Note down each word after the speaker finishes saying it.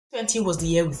2020 was the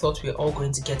year we thought we were all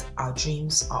going to get our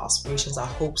dreams, our aspirations, our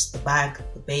hopes, the bag,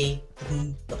 the bay, the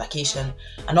boo, the vacation,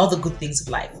 and all the good things of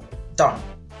life done.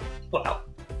 Well,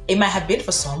 it might have been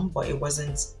for some, but it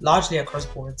wasn't. Largely across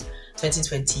board,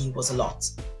 2020 was a lot.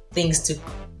 Things took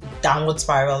a downward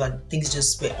spiral and things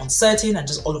just were uncertain and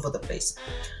just all over the place.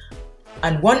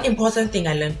 And one important thing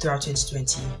I learned throughout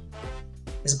 2020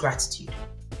 is gratitude.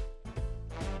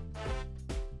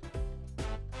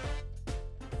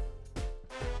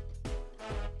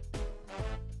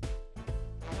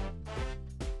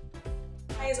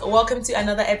 Welcome to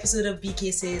another episode of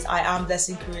BK Says. I am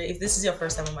Blessyn Kure. If this is your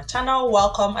first time on my channel,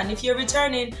 welcome, and if you're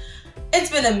returning, it's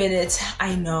been a minute.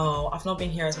 I know I've not been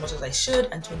here as much as I should,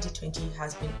 and 2020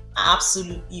 has been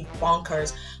absolutely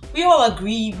bonkers. We all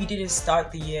agree we didn't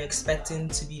start the year expecting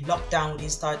to be locked down. We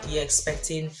didn't start the year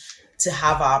expecting to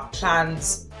have our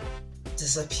plans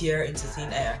disappear into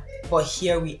thin air, but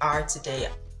here we are today.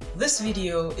 This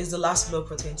video is the last vlog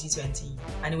for 2020,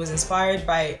 and it was inspired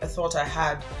by a thought I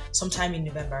had sometime in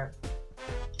November.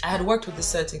 I had worked with a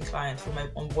certain client for my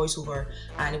own voiceover,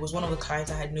 and it was one of the clients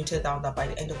I had noted down that by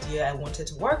the end of the year I wanted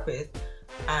to work with,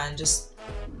 and just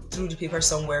threw the paper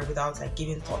somewhere without like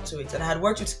giving thought to it. And I had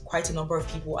worked with quite a number of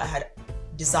people I had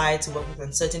desired to work with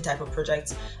on certain type of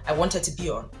projects I wanted to be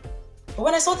on. But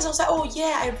when I saw this, I was like, oh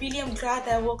yeah, I really am glad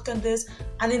that I worked on this.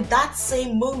 And in that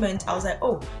same moment, I was like,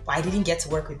 oh, but I didn't get to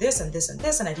work with this and this and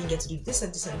this, and I didn't get to do this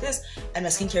and this and this, and my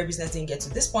skincare business didn't get to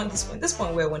this point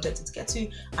where I wanted it to get to,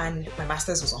 and my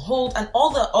master's was on hold, and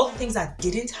all the things that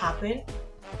didn't happen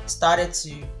started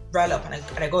to rile up,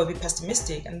 and I got a bit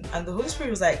pessimistic, and the Holy Spirit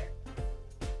was like,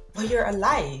 but you're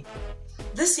alive.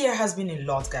 This year has been a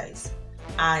lot, guys,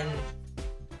 and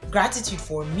gratitude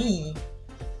for me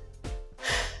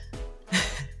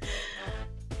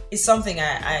is something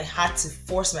I had to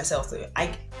force myself to.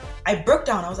 I broke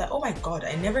down. I was like, oh my God,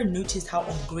 I never noticed how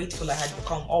ungrateful I had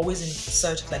become, always in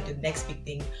search of like the next big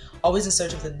thing, always in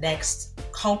search of the next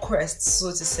conquest, so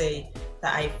to say,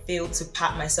 that I failed to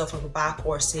pat myself on the back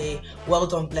or say, well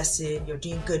done, Blessyn, you're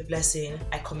doing good, Blessyn,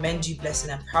 I commend you, Blessyn,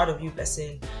 I'm proud of you,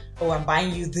 Blessyn, oh, I'm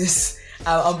buying you this,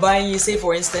 I'm buying you, say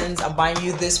for instance, I'm buying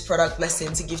you this product,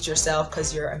 Blessyn, to gift yourself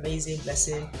because you're amazing,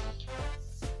 Blessyn.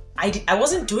 I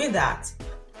wasn't doing that.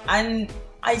 And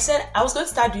I said I was going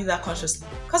to start doing that consciously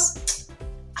because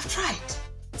I've tried.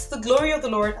 It's the glory of the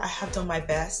Lord. I have done my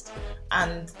best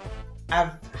and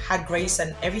I've had grace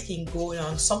and everything going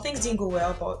on. Some things didn't go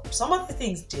well, but some other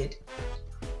things did.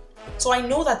 So I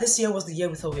know that this year was the year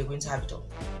we thought we were going to have it all.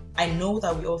 I know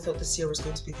that we all thought this year was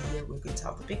going to be the year we were going to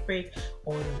have the big break,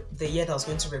 or the year that was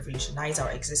going to revolutionize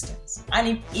our existence.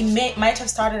 And it might have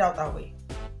started out that way,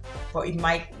 but it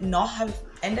might not have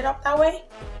ended up that way.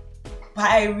 But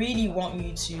I really want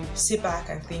you to sit back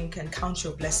and think and count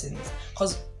your blessings,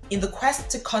 because in the quest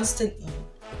to constantly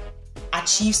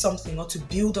achieve something or to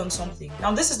build on something,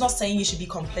 now this is not saying you should be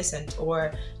complacent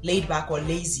or laid back or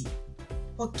lazy,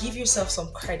 but give yourself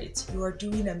some credit. You are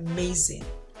doing amazing.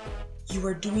 You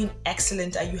are doing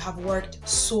excellent, and you have worked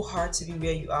so hard to be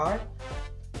where you are.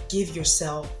 Give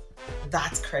yourself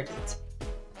that credit.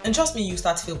 And trust me, you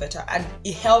start to feel better, and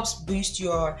it helps boost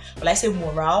your, well, I say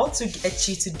morale, to get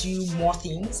you to do more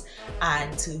things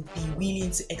and to be willing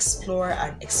to explore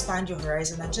and expand your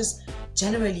horizon and just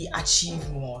generally achieve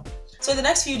more. So in the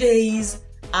next few days,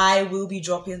 I will be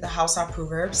dropping the Hausa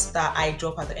proverbs that I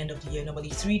drop at the end of the year. Normally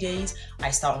 3 days.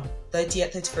 I start on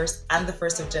 30th, 31st, and the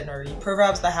 1st of January.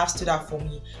 Proverbs that have stood out for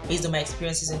me based on my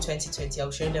experiences in 2020.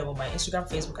 I'll share them on my Instagram,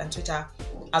 Facebook, and Twitter,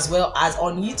 as well as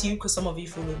on YouTube, because some of you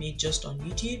follow me just on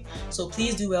YouTube. So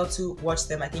please do well to watch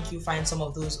them. I think you'll find some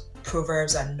of those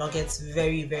proverbs and nuggets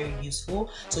very, very useful.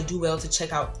 So do well to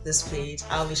check out this page.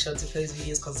 I'll be sure to post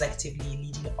videos consecutively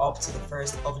leading up to the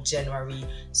 1st of January.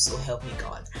 So help me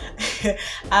God.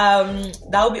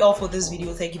 That will be all for this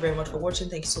video. Thank you very much for watching.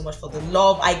 Thank you so much for the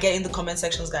love I get in the comment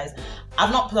sections, guys.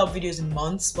 I've not put up videos in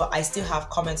months, but I still have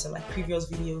comments on like previous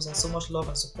videos and so much love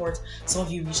and support. Some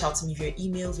of you reach out to me via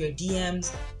email, via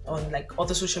DMs, on like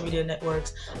other social media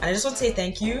networks, and I just want to say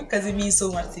thank you because it means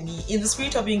so much to me. In the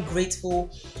spirit of being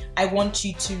grateful, I want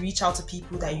you to reach out to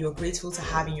people that you're grateful to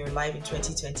have in your life in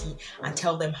 2020 and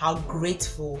tell them how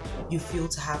grateful you feel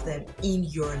to have them in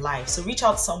your life. So reach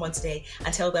out to someone today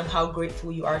and tell them how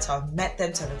grateful you are to have met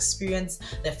them, to have experienced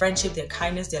their friendship, their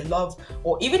kindness, their love,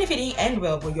 or even if it didn't end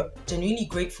well, but you're genuinely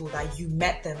grateful that you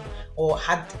met them or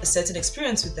had a certain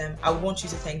experience with them. I want you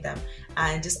to thank them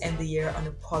and just end the year on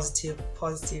a positive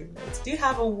note. Do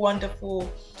have a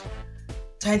wonderful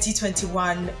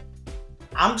 2021.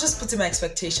 I'm just putting my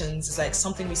expectations. It's like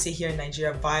something we say here in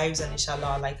Nigeria, vibes, and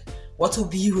inshallah, like what will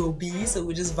be will be. So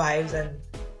we just vibes and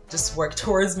just work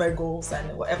towards my goals,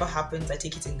 and whatever happens, I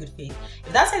take it in good faith.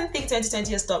 If that's anything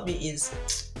 2020 has taught me, is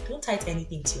don't tie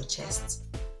anything to your chest.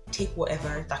 Take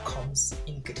whatever that comes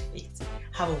in good faith.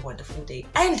 Have a wonderful day,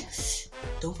 and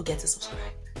don't forget to subscribe.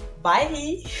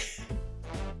 Bye.